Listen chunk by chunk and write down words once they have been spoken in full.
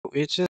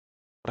it's just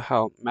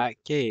how Matt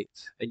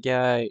Gaetz, a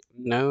guy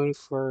known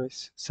for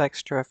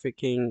sex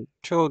trafficking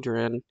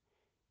children,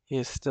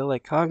 is still a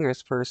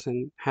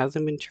congressperson,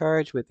 hasn't been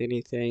charged with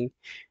anything,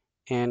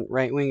 and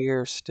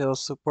right-wingers still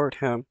support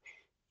him,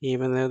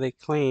 even though they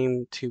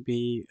claim to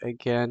be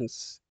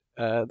against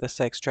the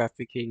sex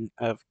trafficking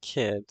of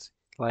kids.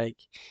 Like,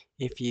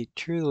 if you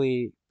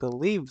truly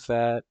believe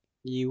that,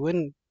 you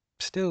wouldn't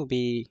still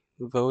be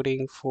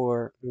voting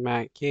for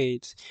Matt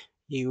Gaetz.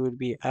 You would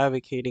be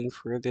advocating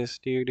for this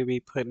dude to be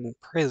put in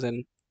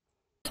prison.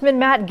 Congressman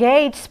Matt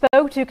Gaetz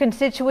spoke to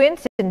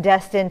constituents in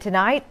Destin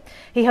tonight.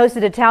 He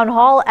hosted a town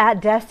hall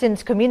at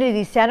Destin's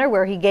Community Center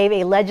where he gave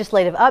a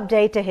legislative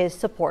update to his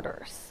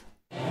supporters.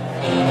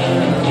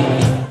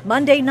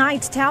 Monday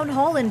night's town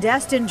hall in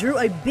Destin drew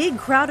a big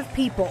crowd of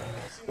people.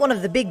 One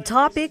of the big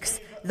topics,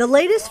 the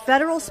latest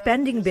federal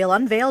spending bill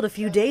unveiled a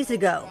few days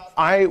ago.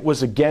 I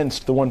was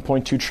against the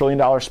 $1.2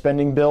 trillion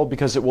spending bill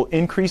because it will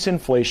increase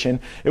inflation.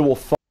 It will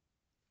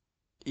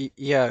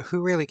Yeah,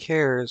 who really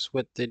cares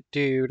what the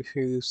dude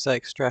who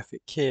sex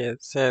trafficked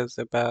kids says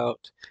about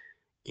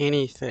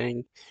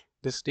anything?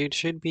 This dude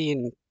should be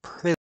in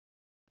prison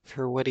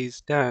for what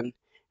he's done.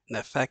 And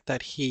the fact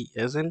that he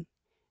isn't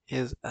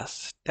is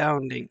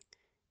astounding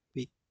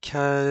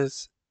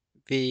because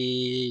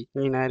the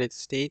United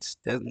States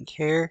doesn't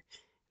care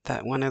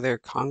that one of their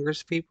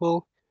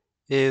congresspeople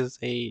is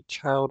a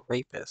child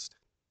rapist.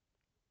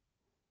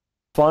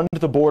 fund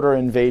the border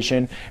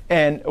invasion,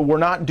 and we're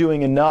not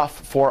doing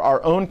enough for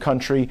our own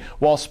country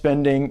while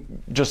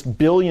spending just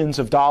billions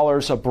of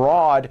dollars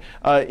abroad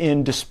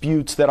in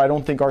disputes that I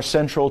don't think are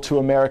central to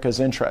America's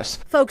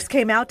interests. Folks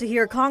came out to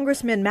hear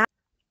Congressman Matt.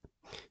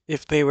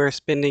 If they were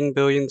spending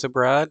billions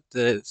abroad,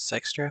 the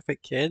sex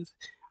trafficked kids,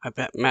 I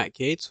bet Matt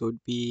Gaetz would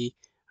be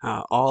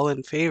all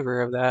in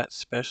favor of that,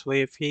 especially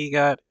if he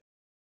got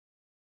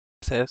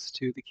access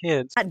to the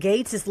kids. Matt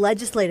Gaetz'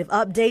 legislative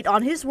update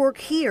on his work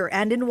here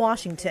and in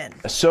Washington.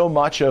 So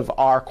much of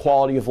our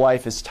quality of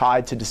life is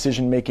tied to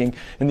decision making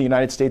in the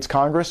United States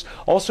Congress.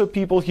 Also,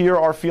 people here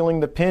are feeling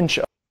the pinch.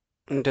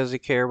 Does he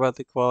care about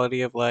the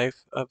quality of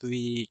life of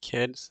the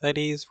kids that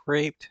he's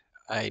raped?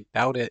 I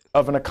doubt it.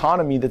 Of an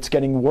economy that's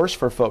getting worse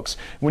for folks.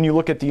 When you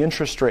look at the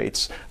interest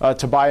rates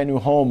to buy a new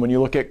home, when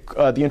you look at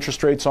the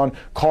interest rates on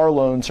car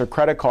loans or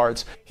credit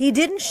cards. He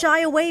didn't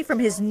shy away from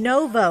his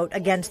no vote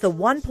against the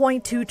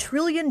 $1.2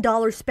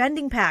 trillion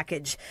spending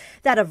package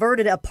that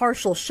averted a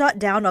partial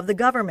shutdown of the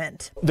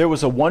government. There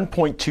was a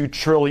 $1.2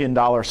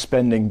 trillion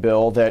spending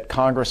bill that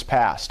Congress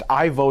passed.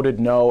 I voted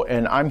no,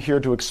 and I'm here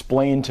to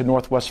explain to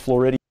Northwest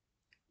Floridians.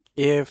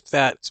 If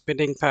that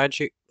spending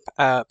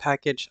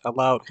package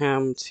allowed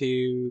him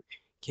to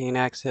gain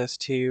access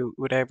to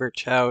whatever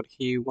child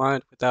he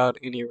wanted without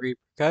any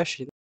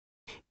repercussion,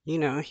 you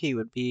know, he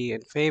would be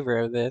in favor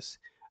of this.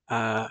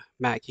 Matt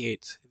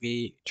Gaetz,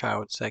 the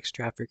child sex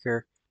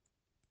trafficker.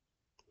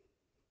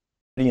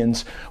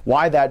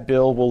 Why that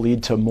bill will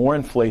lead to more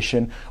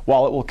inflation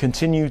while it will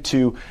continue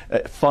to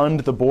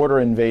fund the border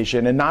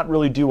invasion and not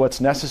really do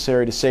what's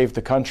necessary to save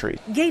the country.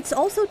 Gaetz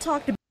also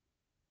talked about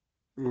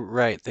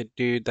Right, the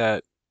dude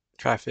that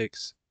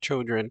traffics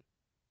children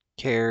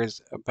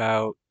cares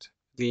about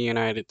the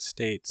United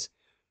States.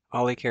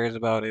 All he cares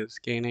about is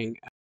gaining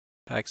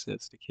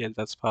access to kids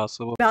that's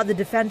possible. About the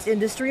defense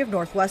industry of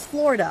Northwest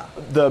Florida.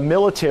 The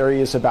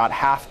military is about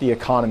half the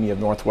economy of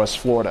Northwest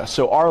Florida,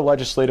 so our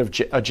legislative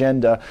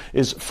agenda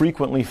is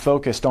frequently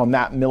focused on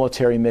that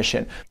military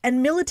mission.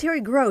 And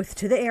military growth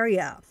to the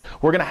area.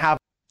 We're going to have...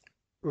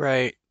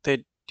 Right,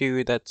 the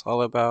dude that's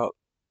all about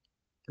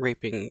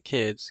raping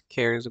kids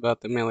cares about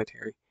the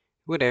military.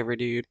 Whatever,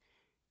 dude.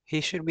 He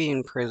should be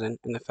in prison,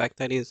 and the fact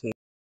that he's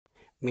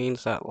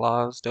means that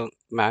laws don't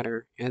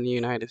matter in the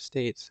United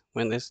States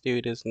when this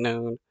dude is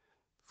known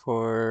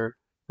for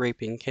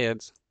raping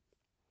kids.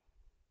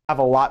 Have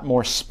a lot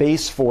more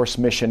Space Force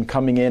mission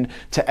coming in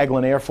to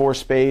Eglin Air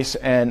Force Base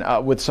and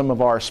with some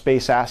of our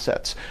space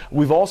assets.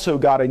 We've also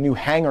got a new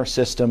hangar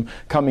system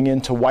coming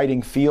into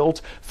Whiting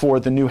Field for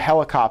the new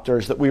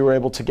helicopters that we were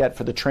able to get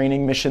for the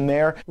training mission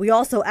there. We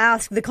also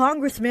asked the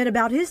congressman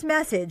about his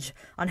message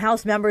on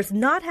House members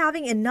not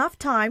having enough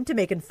time to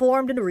make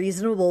informed and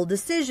reasonable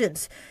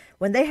decisions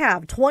when they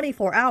have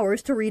 24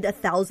 hours to read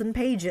 1,000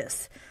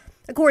 pages.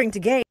 According to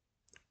Gaetz.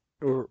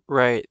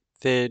 Right,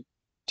 the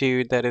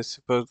dude that is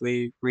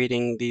supposedly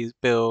reading these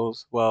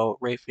bills while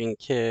raping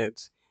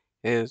kids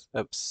is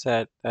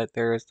upset that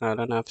there is not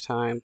enough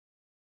time.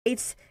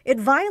 It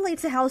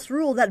violates a House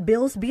rule that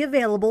bills be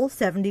available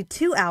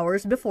 72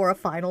 hours before a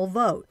final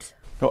vote.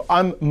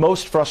 I'm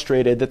most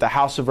frustrated that the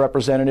House of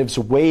Representatives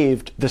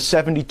waived the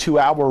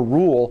 72-hour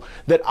rule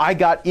that I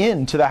got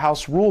into the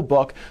House rule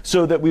book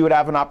so that we would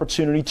have an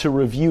opportunity to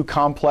review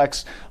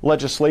complex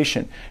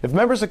legislation. If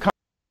members of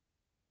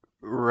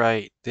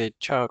Right, the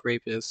child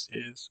rapist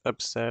is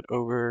upset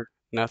over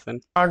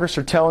nothing. Congress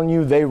are telling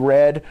you they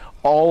read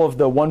all of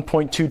the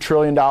 $1.2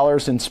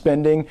 trillion in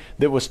spending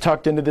that was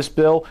tucked into this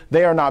bill,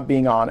 they are not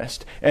being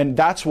honest. And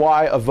that's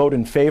why a vote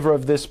in favor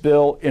of this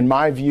bill, in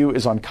my view,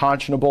 is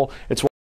unconscionable. It's